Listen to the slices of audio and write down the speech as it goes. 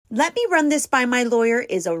"Let me run this by my lawyer"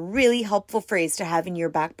 is a really helpful phrase to have in your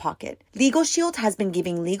back pocket. Legal Shield has been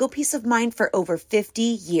giving legal peace of mind for over 50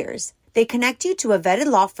 years. They connect you to a vetted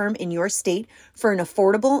law firm in your state for an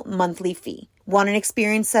affordable monthly fee. Want an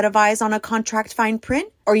experienced set of eyes on a contract fine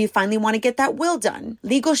print? Or you finally want to get that will done?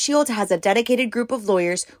 Legal Shield has a dedicated group of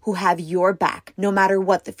lawyers who have your back, no matter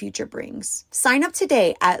what the future brings. Sign up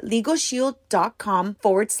today at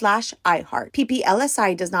LegalShield.com/iHeart.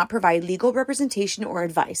 PPLSI does not provide legal representation or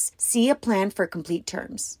advice. See a plan for complete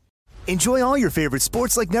terms. Enjoy all your favorite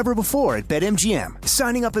sports like never before at BetMGM.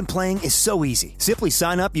 Signing up and playing is so easy. Simply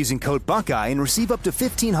sign up using code Buckeye and receive up to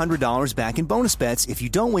 $1,500 back in bonus bets if you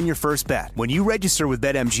don't win your first bet. When you register with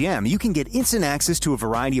BetMGM, you can get instant access to a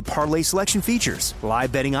variety of parlay selection features,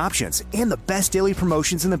 live betting options, and the best daily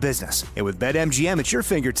promotions in the business. And with BetMGM at your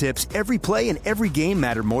fingertips, every play and every game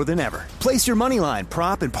matter more than ever. Place your moneyline,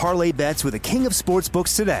 prop, and parlay bets with the king of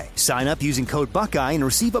sportsbooks today. Sign up using code Buckeye and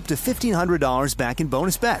receive up to $1,500 back in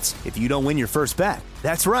bonus bets if you don't win your first bet.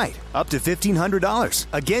 That's right, up to $1,500.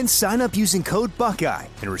 Again, sign up using code Buckeye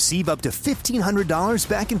and receive up to $1,500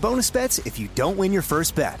 back in bonus bets if you don't win your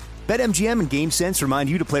first bet. BetMGM and GameSense remind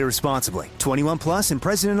you to play responsibly. 21 plus and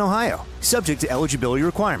present in Ohio. Subject to eligibility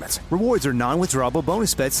requirements. Rewards are non-withdrawable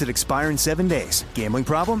bonus bets that expire in 7 days. Gambling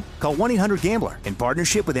problem? Call 1-800-GAMBLER in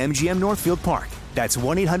partnership with MGM Northfield Park. That's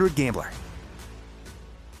 1-800-GAMBLER.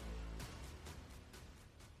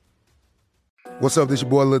 What's up, this your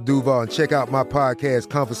boy Lil Duval, and check out my podcast,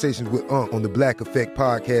 Conversations with Unc, on the Black Effect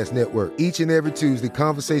Podcast Network. Each and every Tuesday,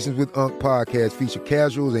 Conversations with Unc podcast feature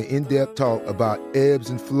casual and in-depth talk about ebbs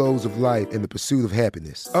and flows of life and the pursuit of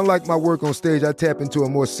happiness. Unlike my work on stage, I tap into a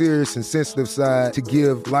more serious and sensitive side to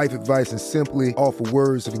give life advice and simply offer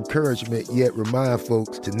words of encouragement, yet remind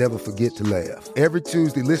folks to never forget to laugh. Every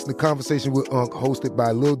Tuesday, listen to Conversation with Unc, hosted by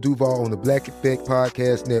Lil Duval on the Black Effect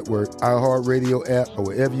Podcast Network, iHeartRadio app, or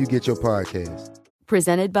wherever you get your podcasts.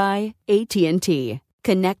 Presented by AT&T.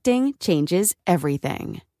 Connecting changes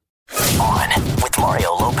everything. On with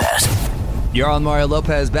Mario Lopez. You're on Mario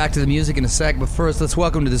Lopez. Back to the music in a sec, but first, let's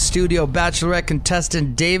welcome to the studio Bachelorette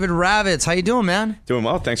contestant David Ravitz. How you doing, man? Doing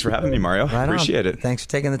well. Thanks for having me, Mario. Right Appreciate on. it. Thanks for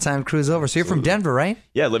taking the time to cruise over. So you're from Denver, right?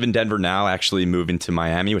 Yeah, I live in Denver now. Actually moving to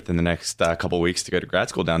Miami within the next couple of weeks to go to grad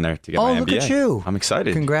school down there to get my MBA. Oh, look at you. I'm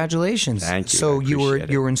excited. Congratulations. Thank you. So you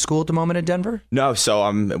were in school at the moment in Denver? No, so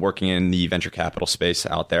I'm working in the venture capital space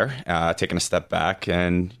out there, taking a step back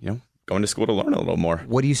and, going to school to learn a little more.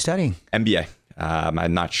 What are you studying? MBA.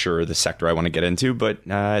 I'm not sure the sector I want to get into, but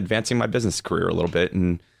advancing my business career a little bit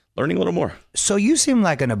and learning a little more. So you seem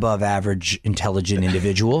like an above average intelligent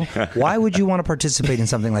individual. Why would you want to participate in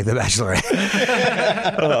something like The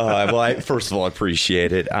Bachelorette? Well, first of all, I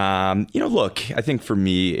appreciate it. Look, I think for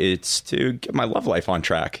me, it's to get my love life on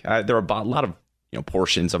track. There are a lot of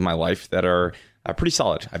portions of my life that are pretty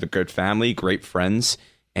solid. I have a good family, great friends,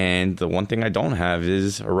 and the one thing I don't have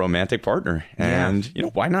is a romantic partner. And,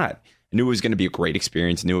 why not? I knew it was going to be a great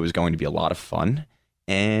experience, knew it was going to be a lot of fun,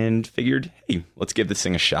 and figured, hey, let's give this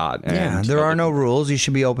thing a shot. And there are no rules. You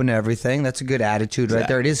should be open to everything. That's a good attitude right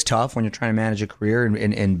there. It is tough when you're trying to manage a career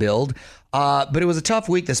and build. But it was a tough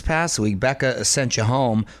week this past week. Becca sent you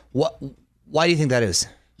home. Why do you think that is?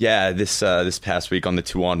 Yeah, this past week on the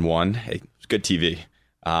 2-on-1, it was good TV.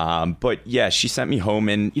 But yeah, she sent me home,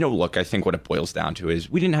 and look, I think what it boils down to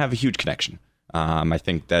is we didn't have a huge connection. I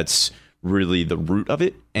think that's really the root of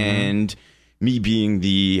it, and me being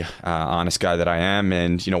the honest guy that I am,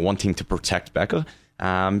 and wanting to protect Becca,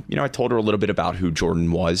 I told her a little bit about who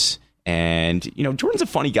Jordan was, and Jordan's a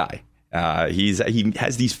funny guy. He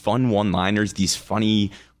has these fun one-liners, these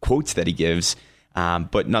funny quotes that he gives,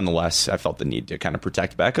 but nonetheless, I felt the need to kind of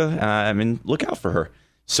protect Becca and look out for her.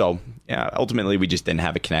 So ultimately, we just didn't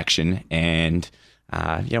have a connection, and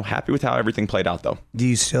happy with how everything played out, though. Do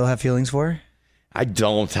you still have feelings for her? I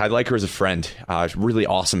don't. I like her as a friend. Really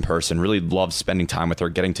awesome person. Really love spending time with her,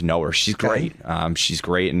 getting to know her. She's great. She's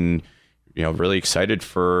great, and really excited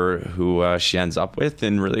for who she ends up with,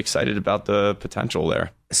 and really excited about the potential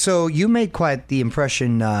there. So you made quite the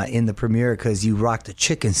impression in the premiere because you rocked a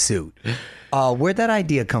chicken suit. Where'd that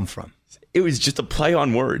idea come from? It was just a play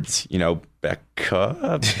on words,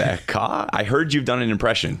 Becca. I heard you've done an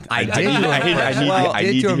impression. I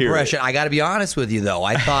did your impression. I got to be honest with you, though.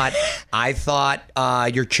 I thought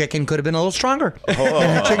your chicken could have been a little stronger. But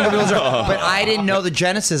I didn't know the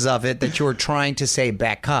genesis of it, that you were trying to say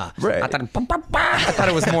Becca. Right. I thought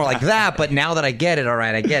it was more like that. But now that I get it, all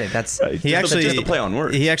right, I get it. That's just a play on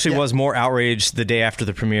words. He actually was more outraged the day after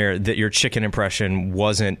the premiere that your chicken impression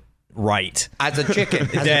wasn't right. As a chicken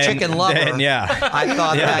lover. I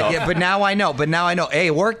thought that. Yeah, but now I know. Hey,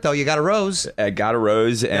 it worked though. You got a rose. I got a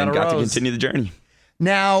rose and got to continue the journey.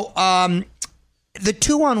 Now, the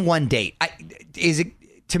 2-on-1 date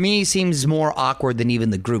to me seems more awkward than even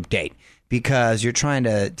the group date because you're trying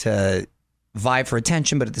to vie for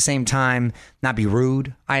attention, but at the same time not be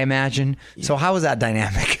rude, I imagine. Yeah. So how is that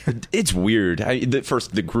dynamic? It's weird.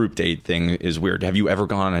 The group date thing is weird. Have you ever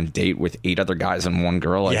gone on a date with 8 other guys and 1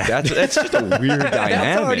 girl? Like that's just a weird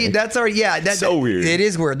dynamic. That's already that's so weird. It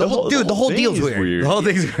is weird. The whole deal's weird. The whole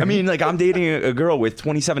thing's weird. I mean, like I'm dating a girl with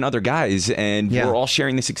 27 other guys and we're all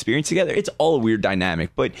sharing this experience together. It's all a weird dynamic,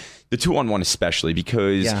 but the 2-on-1 especially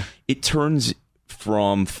because it turns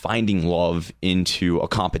from finding love into a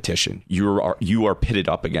competition. You are pitted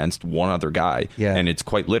up against one other guy, and it's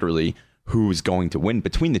quite literally who is going to win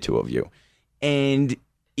between the two of you. And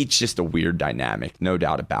it's just a weird dynamic, no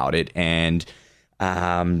doubt about it. And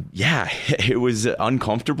it was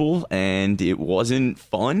uncomfortable and it wasn't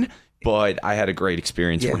fun, but I had a great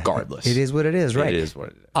experience regardless. It is what it is, right? It is what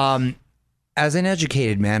it is. As an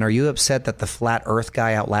educated man, are you upset that the flat earth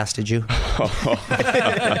guy outlasted you?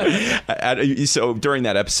 So during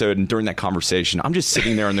that episode and during that conversation, I'm just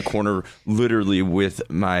sitting there in the corner, literally with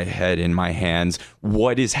my head in my hands.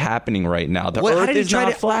 What is happening right now? The earth is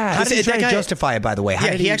not flat. How did he try to justify it, by the way? How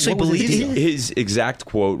did he actually believe it? His exact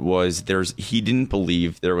quote was, he didn't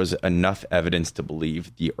believe there was enough evidence to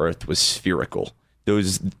believe the earth was spherical.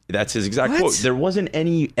 That's his exact quote. There wasn't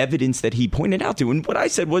any evidence that he pointed out to. And what I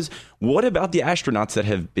said was, what about the astronauts that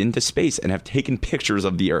have been to space and have taken pictures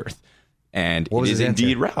of the Earth? And it is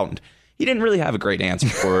indeed round. He didn't really have a great answer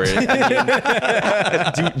for it.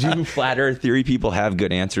 I mean, do flat Earth theory people have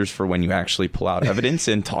good answers for when you actually pull out evidence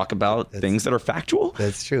and talk about things that are factual?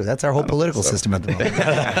 That's true. That's our whole political system at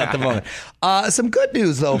the moment. Some good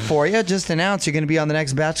news, though, for you. Just announced you're going to be on the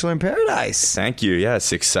next Bachelor in Paradise. Thank you.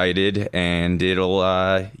 Yes, excited. And it'll,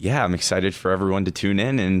 I'm excited for everyone to tune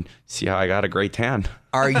in and see how I got a great tan.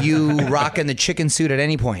 Are you rocking the chicken suit at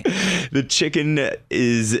any point? The chicken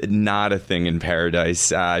is not a thing in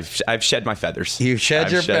Paradise. I've shed my feathers. You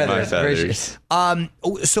shed your feathers.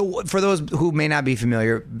 So for those who may not be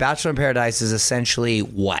familiar, Bachelor in Paradise is essentially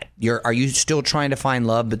what? Are you still trying to find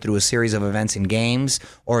love, but through a series of events and games,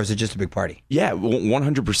 or is it just a big party? Yeah,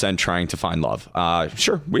 100% trying to find love.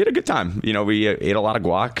 Sure, we had a good time. We ate a lot of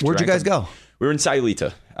guac. Where'd you guys go? We were in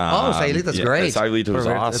Sayulita. Sayulita's great. Sayulita was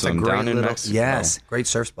awesome. Down in Mexico. Yes, great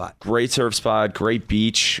surf spot. Great surf spot, great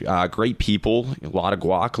beach, great people, a lot of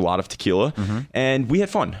guac, a lot of tequila, and we had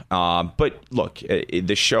fun. But look,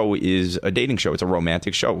 the show is a dating show. It's a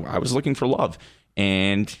romantic show. I was looking for love,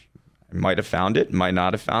 and I might have found it, might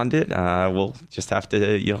not have found it. We'll just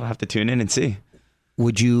you'll have to tune in and see.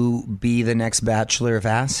 Would you be the next Bachelor if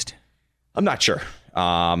asked? I'm not sure.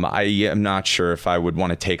 I am not sure if I would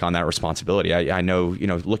want to take on that responsibility. I know,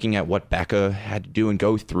 looking at what Becca had to do and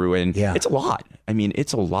go through, and it's a lot. I mean,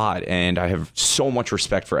 it's a lot. And I have so much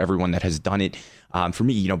respect for everyone that has done it. For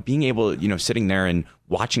me, being able, sitting there and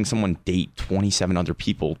watching someone date 27 other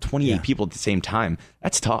people, 28 people at the same time,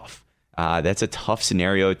 that's tough. That's a tough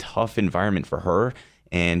scenario, tough environment for her.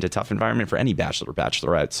 And a tough environment for any bachelor or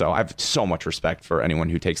bachelorette. So I have so much respect for anyone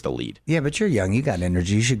who takes the lead. Yeah, but you're young. You got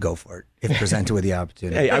energy. You should go for it if presented with the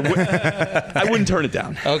opportunity. Hey, I wouldn't turn it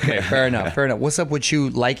down. Okay, fair enough. What's up with you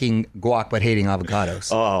liking guac but hating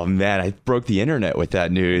avocados? Oh, man, I broke the internet with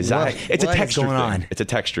that news. It's a texture thing. It's a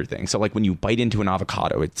texture thing. So like when you bite into an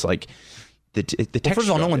avocado, it's like... The texture. First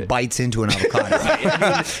of all, no one bites into an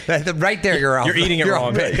avocado. Right there, you're eating it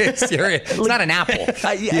wrong. It's not an apple.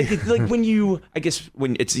 Like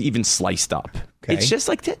when it's even sliced up, it's just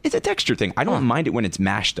like it's a texture thing. I don't mind it when it's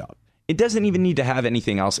mashed up. It doesn't even need to have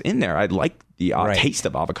anything else in there. I like the taste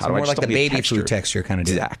of avocado. So more like the baby food texture kind of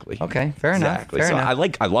deal. Exactly. Okay, fair enough. I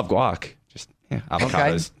love guac. Just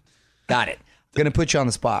avocados. Okay. Got it. I'm gonna put you on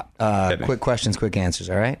the spot. Quick questions, quick answers.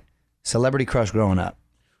 All right. Celebrity crush growing up.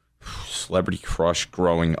 Celebrity crush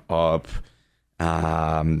growing up.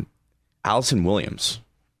 Allison Williams.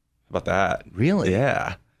 How about that? Really?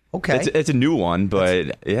 Yeah. Okay. It's a new one,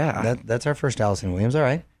 but That's our first Allison Williams. All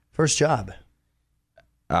right. First job.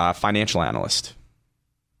 Financial analyst.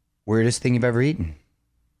 Weirdest thing you've ever eaten?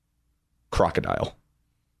 Crocodile.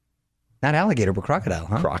 Not alligator, but crocodile,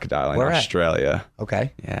 huh? Crocodile in Australia.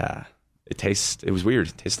 Okay. Yeah. It was weird.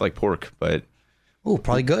 It tasted like pork, but... Ooh,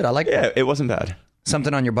 probably good. I like that. Yeah, it wasn't bad.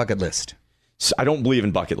 Something on your bucket list? So I don't believe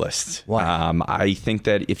in bucket lists. Why? I think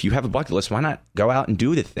that if you have a bucket list, why not go out and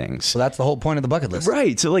do the things? Well, that's the whole point of the bucket list.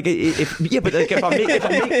 Right. So like, if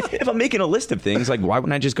I'm making a list of things, like why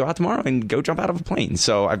wouldn't I just go out tomorrow and go jump out of a plane?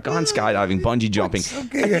 So I've gone skydiving, bungee jumping.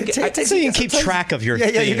 So you can keep track of your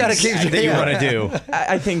things you gotta keep that you want to do.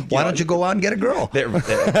 I think. Why don't you go out and get a girl?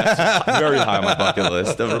 That's very high on my bucket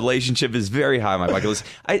list. The relationship is very high on my bucket list.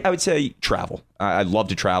 I would say travel. I love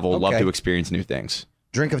to travel. Love to experience new things.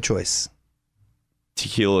 Drink of choice.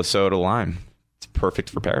 Tequila, soda, lime. It's perfect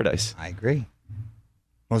for paradise. I agree.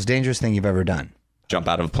 Most dangerous thing you've ever done? Jump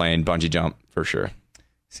out of a plane, bungee jump, for sure.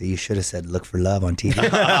 See, you should have said look for love on TV.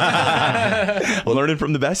 Learning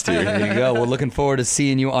from the best here. There you go. We're looking forward to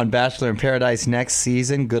seeing you on Bachelor in Paradise next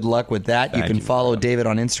season. Good luck with that. You can follow David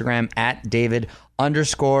on Instagram at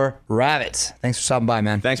David_Ravitz. Thanks for stopping by,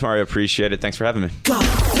 man. Thanks, Mario. Appreciate it. Thanks for having me.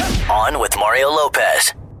 On with Mario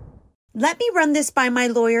Lopez. Let me run this by my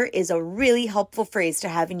lawyer is a really helpful phrase to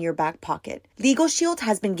have in your back pocket. Legal Shield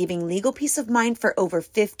has been giving legal peace of mind for over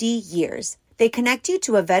 50 years. They connect you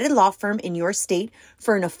to a vetted law firm in your state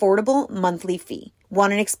for an affordable monthly fee.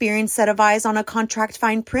 Want an experienced set of eyes on a contract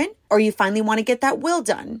fine print? Or you finally want to get that will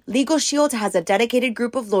done? Legal Shield has a dedicated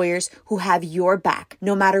group of lawyers who have your back,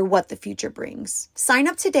 no matter what the future brings. Sign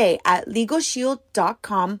up today at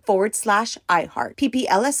LegalShield.com/iHeart.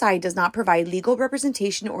 PPLSI does not provide legal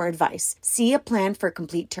representation or advice. See a plan for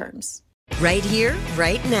complete terms. Right here,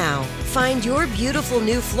 right now. Find your beautiful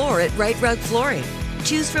new floor at Right Rug Flooring.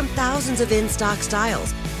 Choose from thousands of in-stock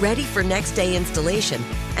styles, ready for next day installation,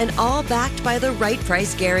 and all backed by the right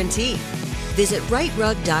price guarantee. Visit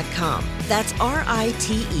rightrug.com. That's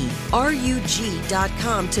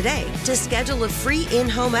RITERUG.com today to schedule a free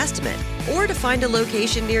in-home estimate or to find a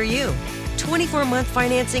location near you. 24-month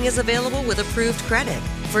financing is available with approved credit.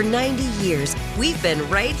 For 90 years, we've been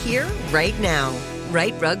right here, right now.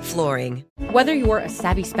 Right Rug Flooring. Whether you're a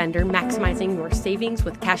savvy spender maximizing your savings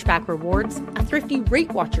with cashback rewards, a thrifty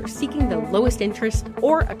rate watcher seeking the lowest interest,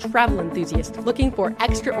 or a travel enthusiast looking for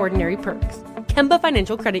extraordinary perks, Kemba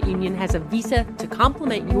Financial Credit Union has a visa to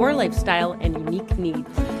complement your lifestyle and unique needs.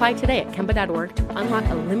 Apply today at Kemba.org to unlock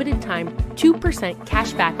a limited time 2%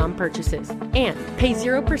 cash back on purchases and pay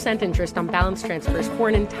 0% interest on balance transfers for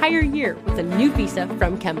an entire year with a new visa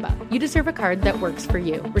from Kemba. You deserve a card that works for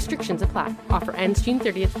you. Restrictions apply. Offer ends June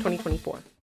 30th, 2024.